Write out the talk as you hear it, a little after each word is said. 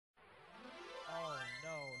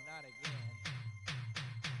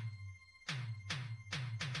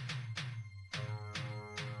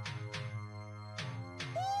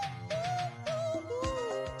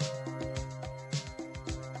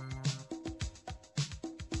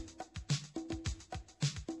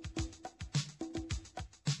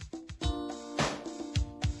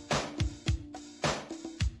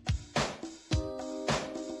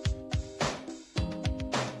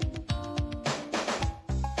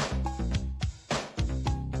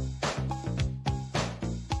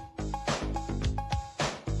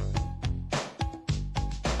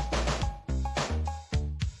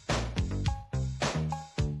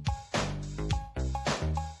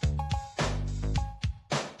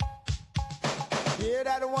hear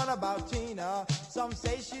that one about Tina? Some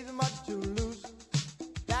say she's much too loose.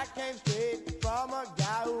 That came straight from a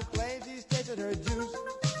guy who claims he's tasted her juice.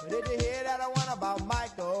 But did you hear that one about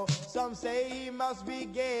Michael? Some say he must be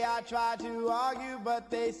gay. I tried to argue, but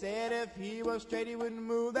they said if he was straight, he wouldn't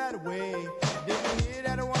move that way. Did you hear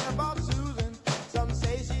that one about Susan? Some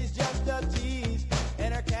say she's just a tease.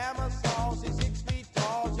 In her camisole, she's 6 feet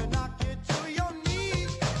tall. She'll knock you to your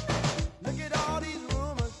knees. Look at all these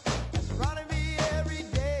rumors that's surrounding me every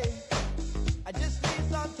day. I just need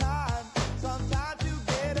some time to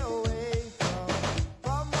get away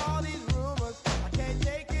from all these rumors. I can't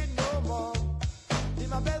take it no more. See,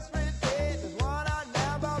 my best friend said there's one out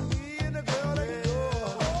now about me and the girl next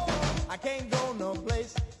door. I can't go no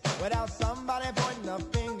place without somebody pointing a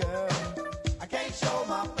finger. I can't show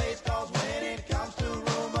my face, cause when it comes to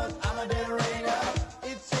rumors, I'm a dead ringer.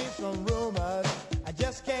 It seems from rumors I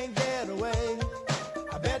just can't get away.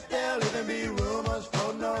 I bet there'll even be rumors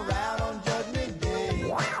floating around on Judgment Day.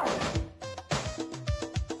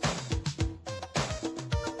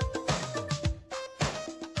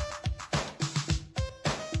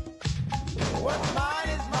 What's mine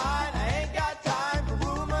is mine. I ain't got time for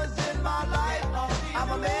rumors in my life. I'm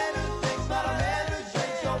a man who thinks, not a man who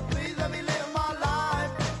drinks, so please let me live my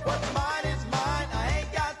life. What's mine is mine. I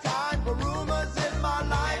ain't got time for rumors in my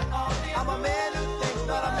life. I'm a man who thinks,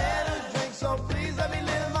 not a man who drinks, so please let me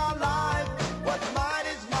live my life. What's mine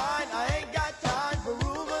is mine. I ain't got time for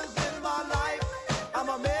rumors in my life. I'm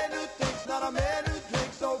a man who thinks, not a man who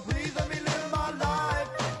drinks, so please let me live my life.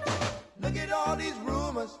 Look at all these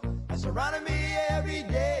rumors surrounding me every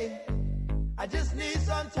day. I just need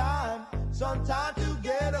some time